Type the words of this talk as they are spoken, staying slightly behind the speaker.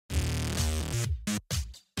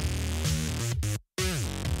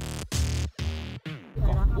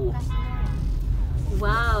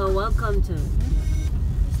Wow, welcome to.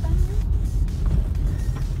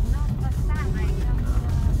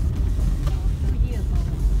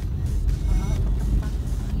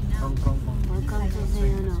 Welcome to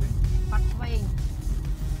Sihanoukville.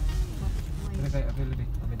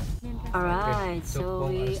 Alright, so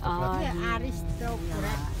we are here.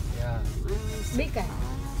 Aristocrat. Yeah. Big ka?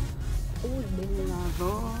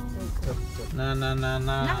 Na. Nang.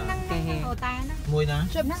 O, tayo na. Mui na.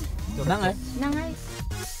 Sub na. Nang eh. Nang ay.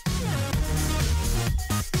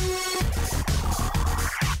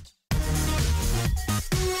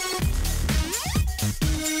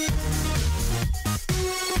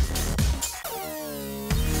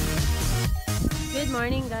 Good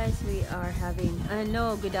morning, guys. We are having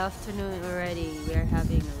no, good afternoon already. We are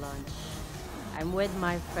having lunch. I'm with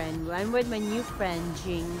my new friend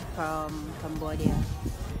Jing from Cambodia.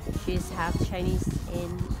 She's half Chinese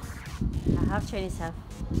half Chinese, half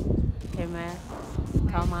Khmer.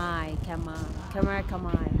 Khmer.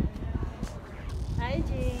 Hi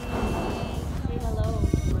Jing. Say hello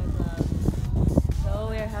to my vlog. So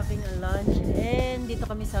we're having a lunch and dito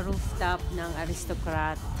kami sa rooftop ng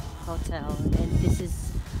Aristocrat Hotel, and this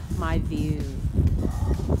is my view.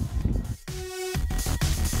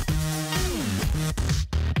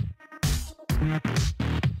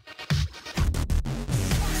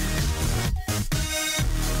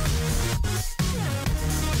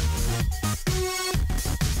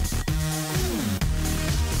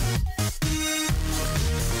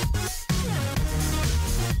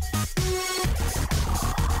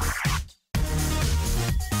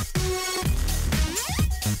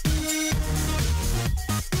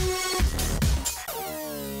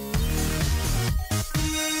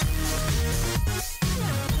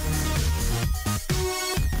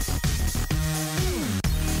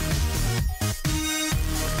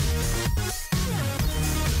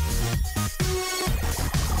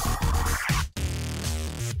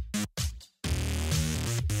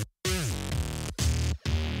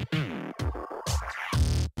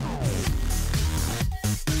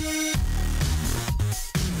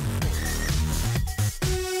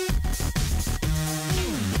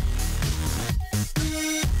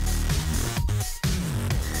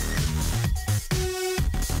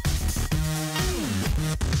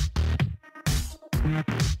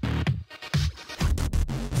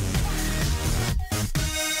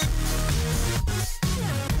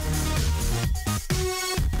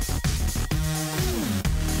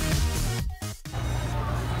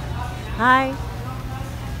 Hi.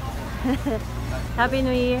 Happy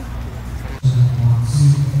New Year.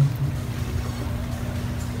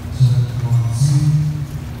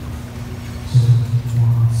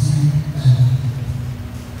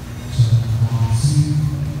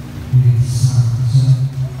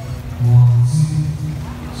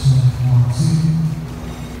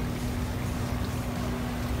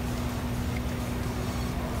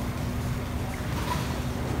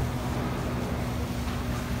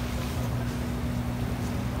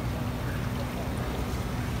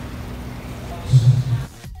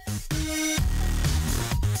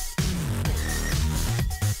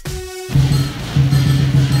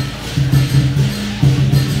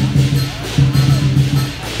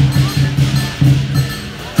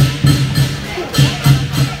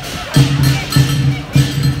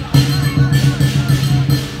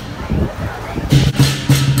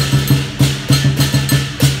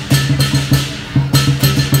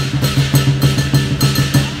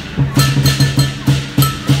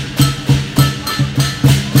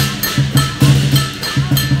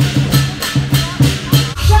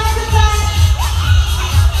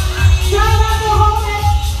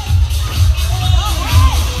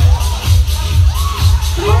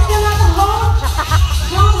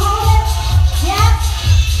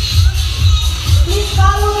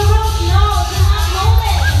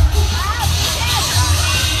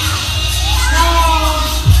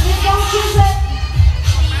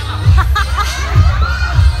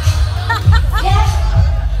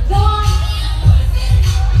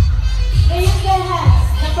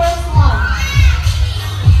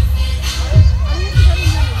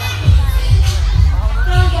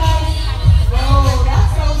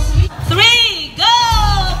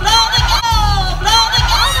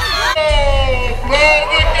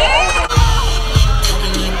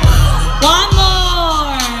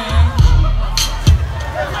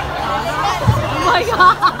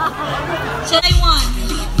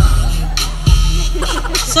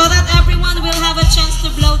 so that everyone will have a chance to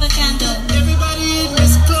blow the candle. Everybody in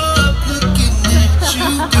this club looking at you,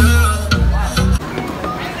 girl.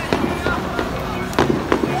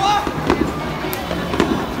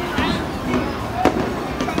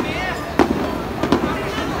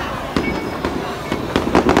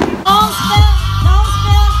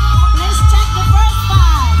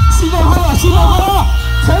 新郎哥，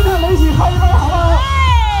全场人一起嗨一杯，好不好？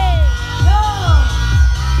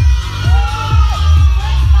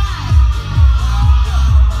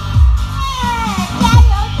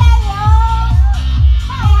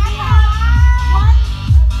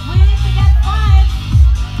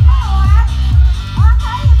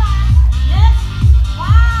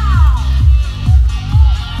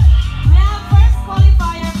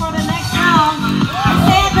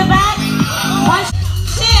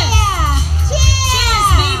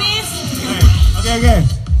 Okay.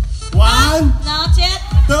 One, Now, Chet,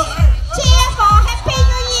 two. cheer for Happy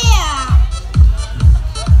New Year.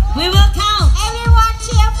 We will count. Everyone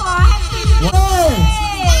cheer for Happy New Year.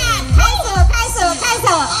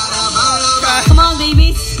 Come on,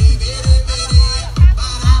 babies.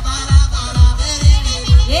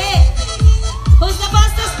 Yeah. Who's the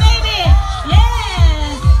fastest baby?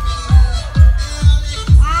 Yes.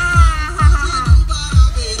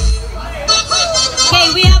 Okay,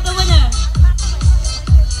 we have the winner.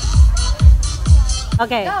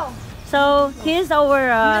 Okay. So here's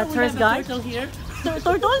our tourist guide. Turtle here.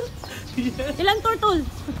 Turtle? Ilang turtle?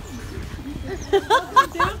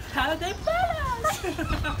 Holiday Palace.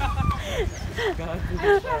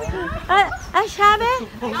 Sabi?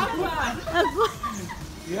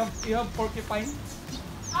 You have porcupine.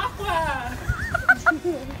 Aqua.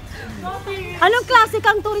 Anong klase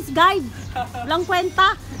kang tourist guide? Walang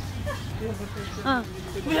kwenta?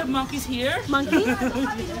 We have monkeys here. Monkey?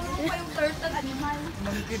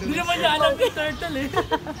 Hindi naman niya alam yung turtle eh.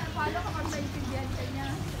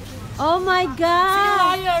 Oh my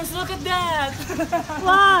God! Liars, look at that.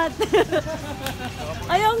 What?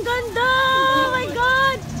 Ay, ang ganda! Oh my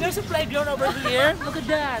God! There's a playground over here. Look at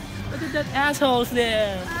that. Look at that assholes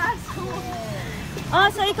there. Oh,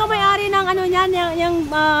 so ikaw may-ari ng ano niyan, yung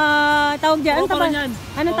tawag dyan? Oo, parang yan.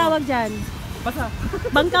 Anong tawag dyan? Basta.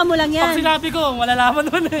 Bangka mo lang Pag yan. sinabi ko, malalaman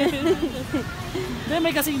mo na eh.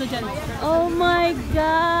 May casino dyan. Oh my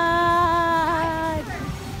God!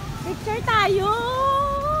 Picture tayo!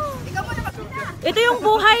 Ito yung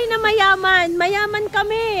buhay na mayaman. Mayaman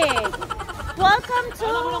kami. Welcome to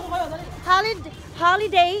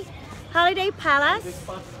Holiday Palace.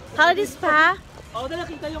 Holiday Spa. Oh, dala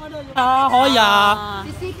kita yung ano. Hoya.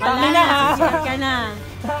 Tama na ha. Share ka na.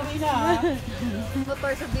 Tama na.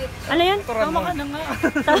 Motor sa beach. Ano yan? Tama ka na nga.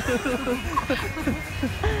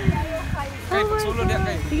 Kay, pagsulo niya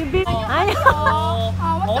kay. Sige, babe. Ay,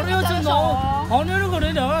 Ano yun siya no? Ano yun ko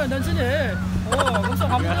rin ah? Nansin eh. Gusto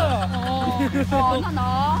ka mo na.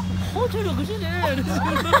 Talaga siya eh.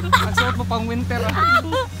 Ang suot mo pang winter ah.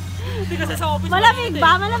 Hindi kasi sa office. malamig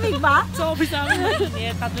ba? Malamig ba? Sa office namin.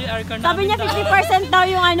 Tatlo yung aircon namin. Sabi niya 50% daw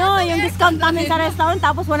yung ano, yung discount namin sa restaurant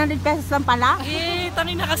tapos 100 pesos lang pala. Eh,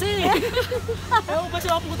 tangin na kasi. Ewan ba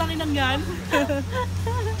siya ako tangin ng yan?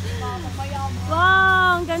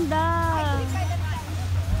 Wow, ang ganda.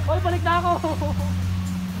 Oy, balik na ako.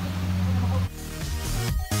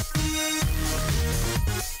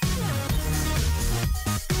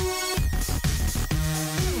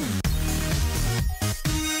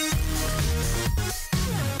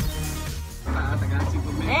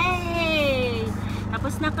 Hey!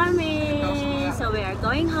 Tapos na kami. So we are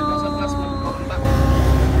going home.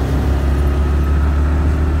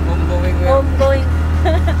 Home going.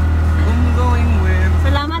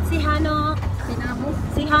 Salamat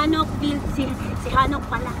Sihanoukville. Sihanouk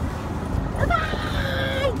pala.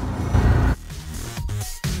 Bye-bye!